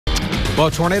Well,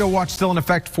 tornado watch still in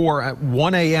effect for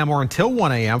 1 a.m. or until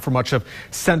 1 a.m. for much of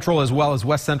central as well as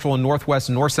west central and northwest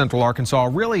and north central Arkansas.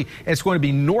 Really, it's going to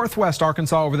be northwest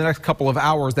Arkansas over the next couple of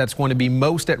hours that's going to be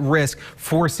most at risk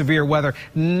for severe weather.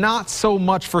 Not so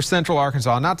much for central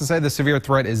Arkansas. Not to say the severe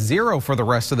threat is zero for the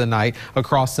rest of the night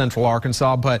across central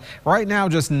Arkansas, but right now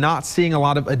just not seeing a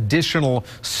lot of additional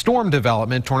storm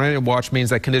development. Tornado watch means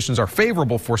that conditions are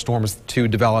favorable for storms to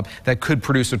develop that could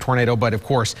produce a tornado, but of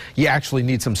course you actually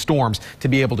need some storms to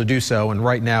be able to do so, and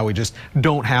right now we just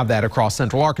don't have that across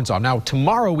central Arkansas. Now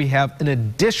tomorrow we have an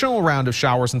additional round of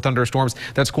showers and thunderstorms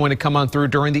that's going to come on through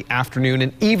during the afternoon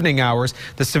and evening hours.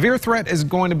 The severe threat is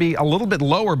going to be a little bit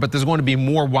lower, but there's going to be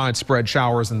more widespread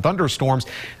showers and thunderstorms.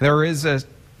 There is a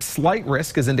slight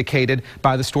risk as indicated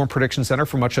by the Storm Prediction Center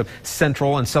for much of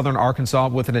central and southern Arkansas,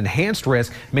 with an enhanced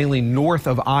risk mainly north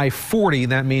of I-40.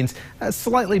 That means a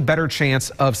slightly better chance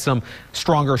of some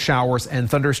stronger showers and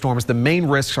thunderstorms. The main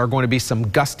risks are going to be some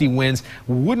gusty winds.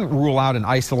 Wouldn't rule out an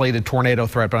isolated tornado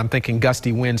threat, but I'm thinking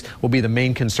gusty winds will be the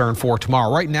main concern for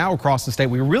tomorrow. Right now across the state,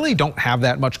 we really don't have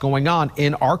that much going on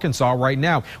in Arkansas right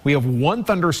now. We have one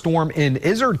thunderstorm in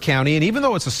Izard County, and even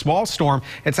though it's a small storm,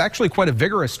 it's actually quite a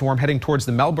vigorous storm heading towards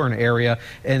the Melbourne area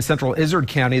in central Izard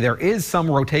County. There is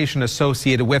some rotation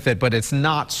associated with it, but it's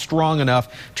not strong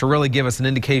enough to really give us an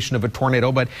indication of a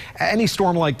tornado. But any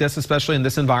storm like this, especially in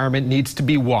this environment, needs to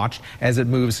be watched as it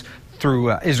moves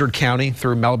through Izard County,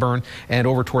 through Melbourne, and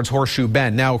over towards Horseshoe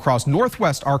Bend. Now across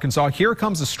northwest Arkansas, here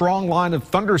comes a strong line of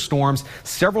thunderstorms,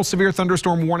 several severe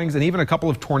thunderstorm warnings, and even a couple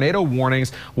of tornado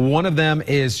warnings. One of them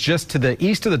is just to the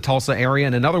east of the Tulsa area,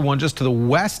 and another one just to the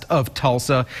west of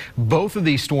Tulsa. Both of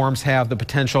these storms have the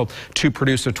potential to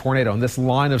produce a tornado, and this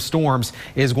line of storms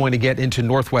is going to get into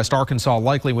northwest Arkansas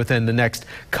likely within the next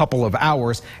couple of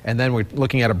hours. And then we're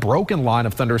looking at a broken line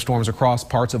of thunderstorms across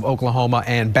parts of Oklahoma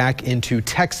and back into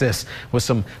Texas, with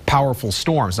some powerful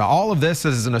storms. Now, all of this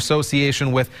is an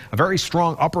association with a very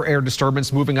strong upper air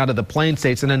disturbance moving out of the plain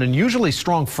states, and an unusually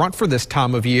strong front for this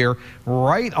time of year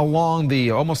right along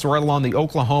the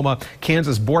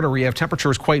Oklahoma-Kansas border. We have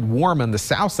temperatures quite warm on the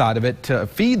south side of it to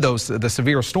feed the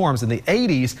severe storms in the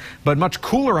 80s, but much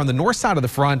cooler on the north side of the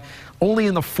front, only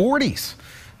in the 40s.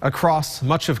 Across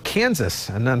much of Kansas.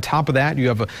 And on top of that, you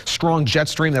have a strong jet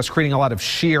stream that's creating a lot of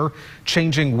shear,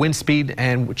 changing wind speed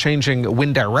and changing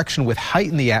wind direction with height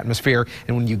in the atmosphere.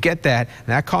 And when you get that,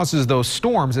 that causes those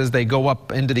storms as they go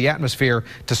up into the atmosphere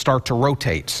to start to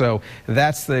rotate. So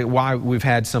that's why we've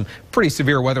had some pretty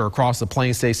severe weather across the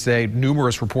plains states today.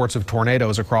 Numerous reports of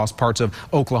tornadoes across parts of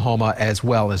Oklahoma as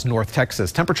well as North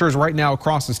Texas. Temperatures right now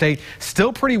across the state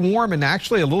still pretty warm and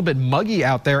actually a little bit muggy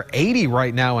out there. 80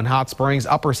 right now in Hot Springs,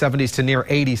 upper 70s to near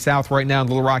 80 south right now in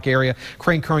the Little Rock area.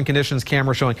 Crane current conditions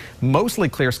camera showing mostly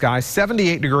clear skies,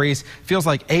 78 degrees, feels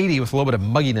like 80 with a little bit of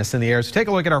mugginess in the air. So take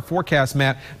a look at our forecast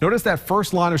map. Notice that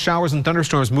first line of showers and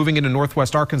thunderstorms moving into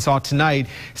northwest Arkansas tonight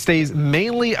stays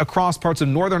mainly across parts of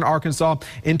northern Arkansas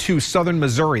into southern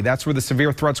Missouri. That's where the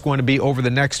severe threat's going to be over the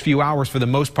next few hours for the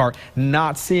most part.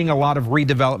 Not seeing a lot of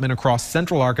redevelopment across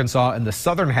central Arkansas and the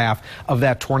southern half of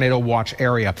that tornado watch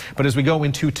area. But as we go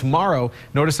into tomorrow,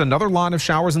 notice another line of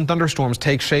showers and thunderstorms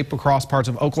take shape across parts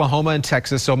of Oklahoma and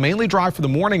Texas. So mainly dry for the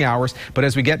morning hours, but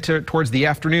as we get towards the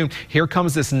afternoon, here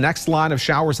comes this next line of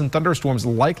showers and thunderstorms,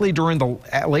 likely during the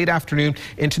late afternoon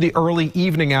into the early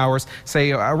evening hours.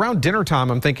 Say around dinner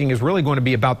time, I'm thinking is really going to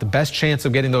be about the best chance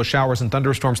of getting those showers and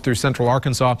thunderstorms through central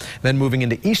Arkansas, then moving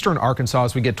into eastern Arkansas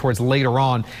as we get towards later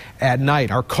on at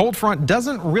night. Our cold front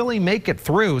doesn't really make it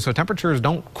through, so temperatures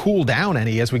don't cool down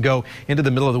any as we go into the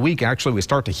middle of the week. Actually, we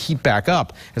start to heat back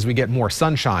up as we get more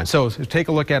sunshine. So take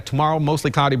a look at tomorrow,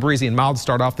 mostly cloudy, breezy, and mild to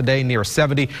start off the day near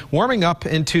 70, warming up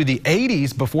into the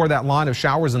 80s before that line of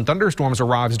showers and thunderstorms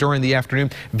arrives during the afternoon.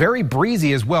 Very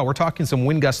breezy as well. We're talking some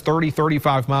wind gusts 30,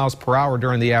 35 miles per hour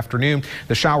during the afternoon.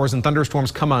 The showers and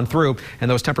thunderstorms come on through,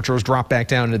 and those temperatures drop back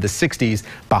down into the 60s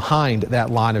behind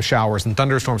that line of showers and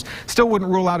thunderstorms. Still wouldn't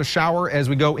rule out a shower as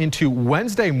we go into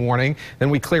Wednesday morning. Then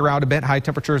we clear out a bit, high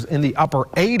temperatures in the upper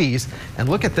 80s. And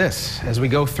look at this as we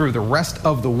go through the rest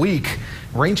of the week.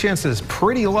 Rain chances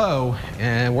pretty low,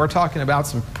 and we're talking about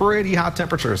some pretty hot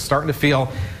temperatures, starting to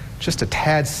feel just a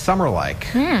tad summer-like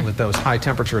with those high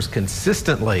temperatures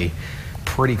consistently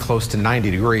pretty close to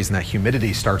 90 degrees, and that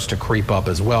humidity starts to creep up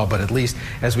as well. But at least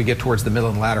as we get towards the middle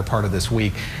and latter part of this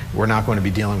week, we're not going to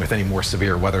be dealing with any more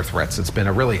severe weather threats. It's been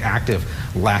a really active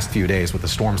last few days with the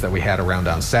storms that we had around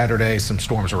on Saturday, some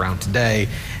storms around today,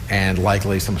 and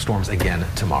likely some storms again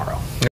tomorrow.